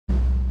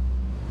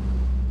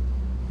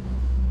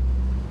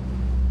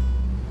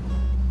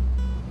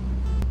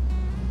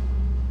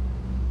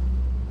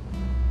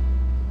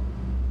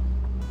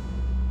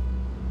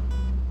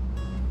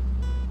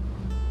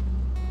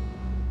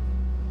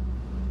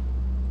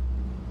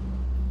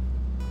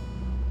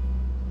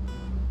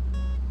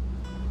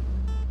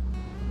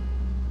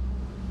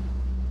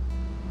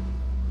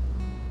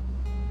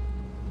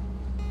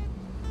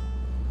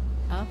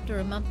After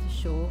a month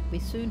ashore, we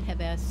soon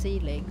have our sea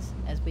legs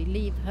as we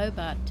leave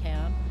Hobart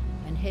town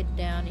and head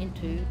down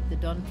into the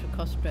Don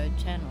Tricostro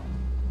Channel.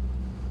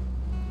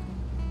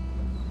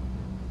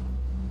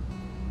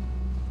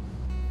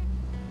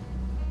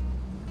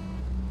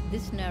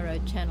 This narrow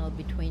channel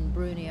between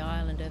Bruny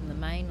Island and the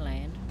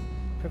mainland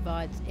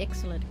provides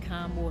excellent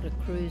calm water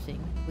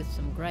cruising with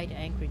some great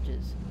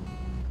anchorages.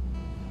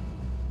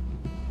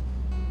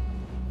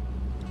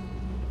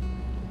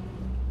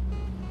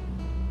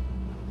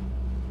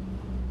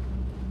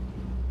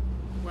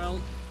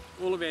 Well,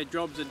 all of our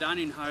jobs are done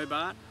in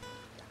Hobart.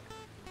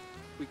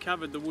 We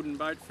covered the Wooden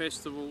Boat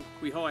Festival,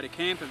 we hired a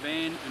camper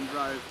van and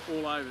drove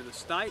all over the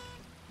state.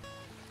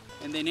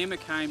 And then Emma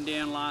came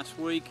down last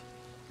week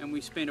and we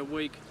spent a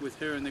week with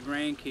her and the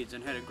grandkids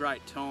and had a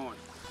great time.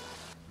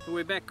 But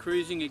we're back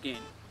cruising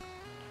again.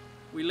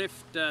 We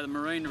left the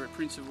marina at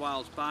Prince of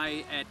Wales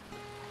Bay at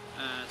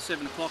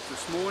 7 o'clock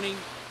this morning,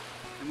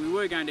 and we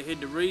were going to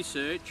head to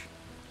research,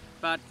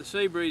 but the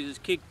sea breeze has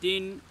kicked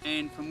in,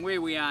 and from where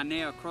we are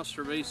now across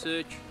to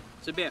research,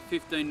 it's about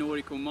 15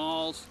 nautical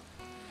miles.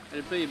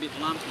 It'd be a bit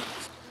lumpy.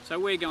 So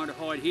we're going to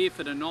hide here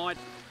for the night.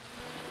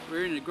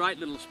 We're in a great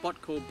little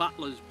spot called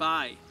Butler's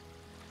Bay,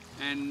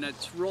 and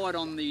it's right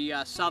on the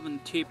southern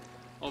tip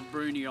of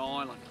Bruny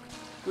Island.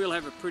 We'll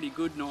have a pretty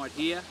good night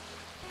here,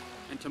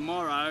 and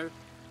tomorrow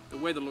the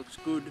weather looks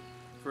good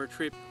for a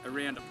trip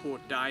around to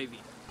Port Davey.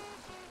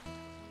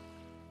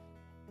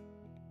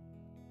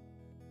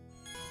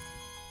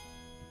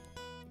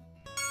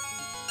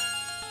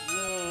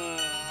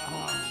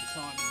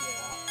 Time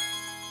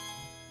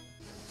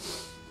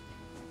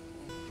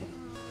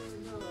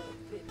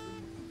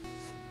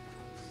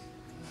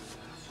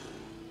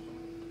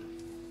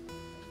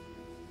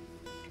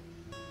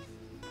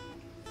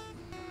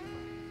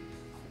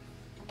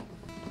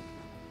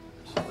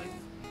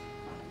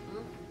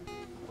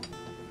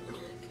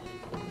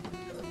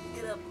to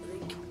get up.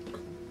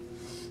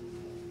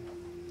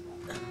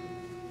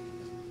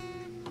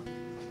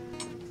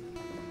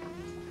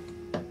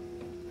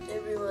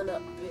 Everyone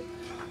up, Pip.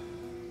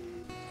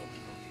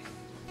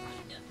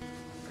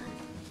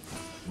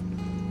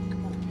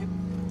 Come on, Pip.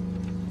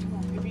 Come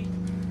on, Pippy.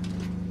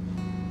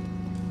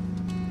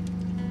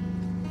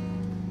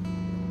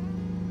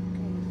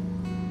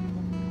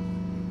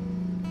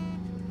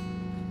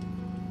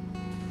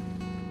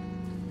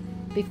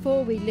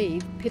 Before we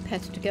leave, Pip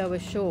has to go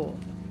ashore.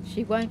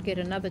 She won't get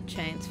another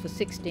chance for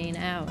 16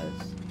 hours.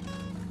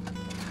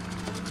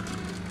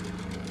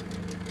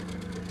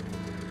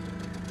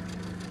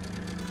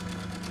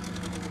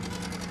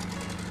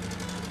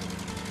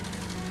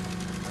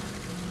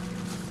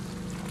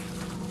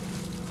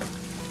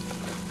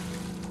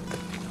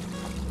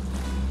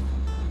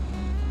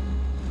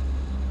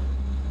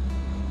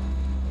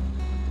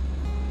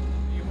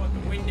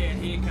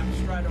 Here comes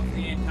straight off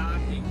the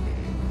Antarctic.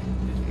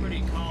 It's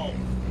pretty cold.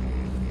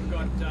 We've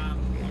got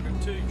I've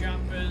got 2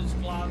 jumpers,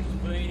 gloves,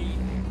 beanie,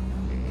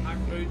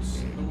 Ugg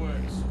boots, the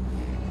works.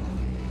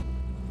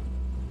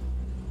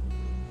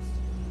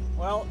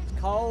 Well,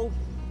 it's cold,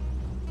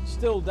 it's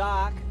still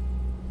dark,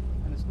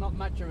 and it's not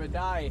much of a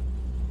day.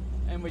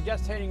 And we're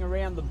just heading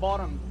around the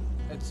bottom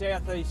at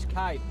Southeast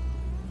Cape.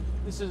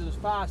 This is as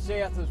far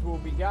south as we'll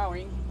be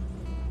going,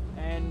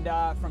 and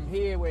from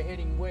here we're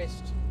heading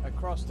west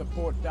across to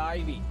Port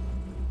Davey.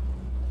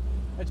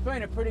 It's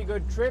been a pretty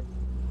good trip.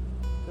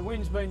 The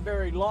wind's been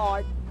very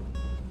light,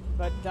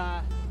 but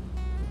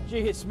gee,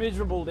 it's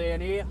miserable down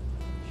here.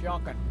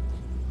 Shocking.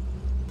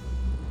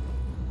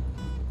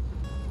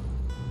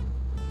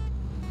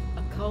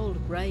 A cold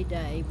grey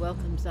day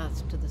welcomes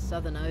us to the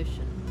Southern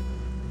Ocean.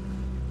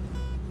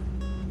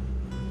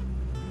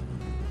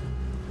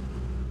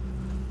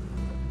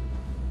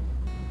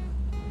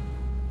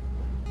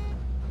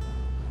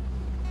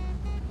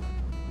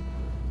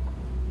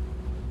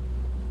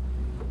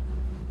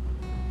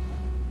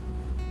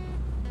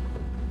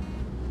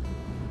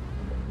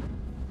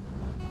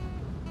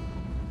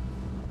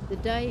 The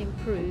day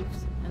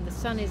improves and the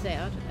sun is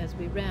out as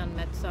we round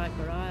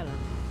Matsyker Island.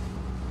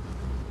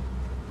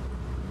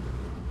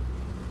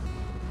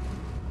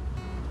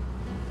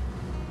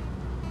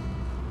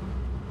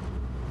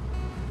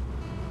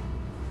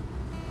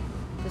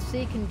 The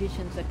sea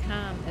conditions are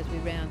calm as we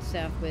round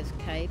Southwest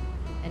Cape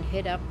and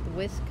head up the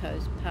west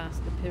coast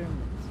past the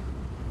pyramids.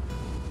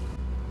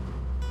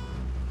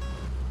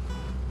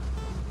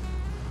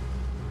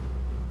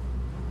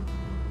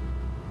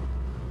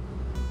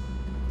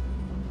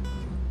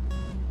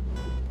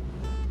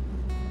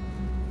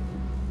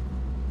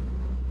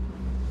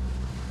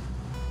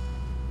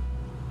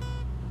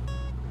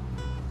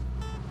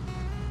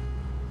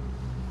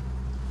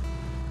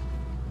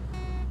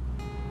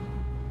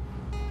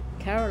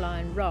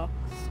 Caroline Rock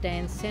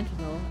stands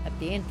sentinel at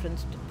the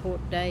entrance to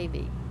Port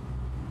Davey.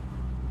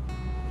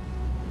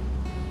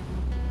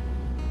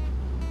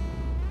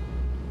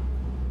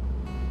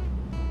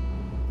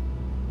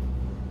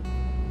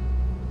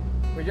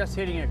 We're just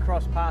heading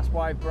across past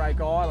Wave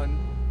Break Island,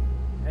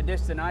 a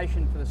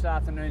destination for this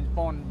afternoon's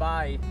Bond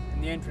Bay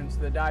and the entrance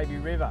to the Davey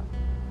River.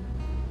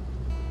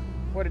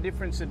 What a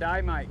difference a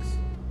day makes.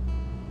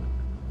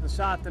 this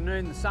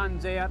afternoon. The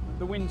sun's out,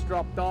 the wind's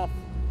dropped off,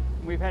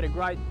 and we've had a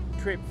great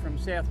trip from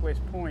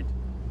Southwest Point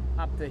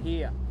up to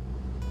here.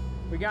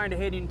 We're going to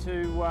head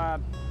into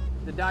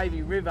the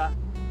Davey River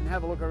and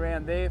have a look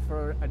around there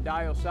for a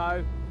day or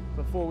so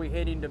before we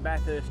head into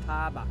Bathurst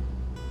Harbour.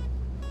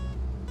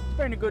 It's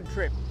been a good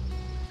trip.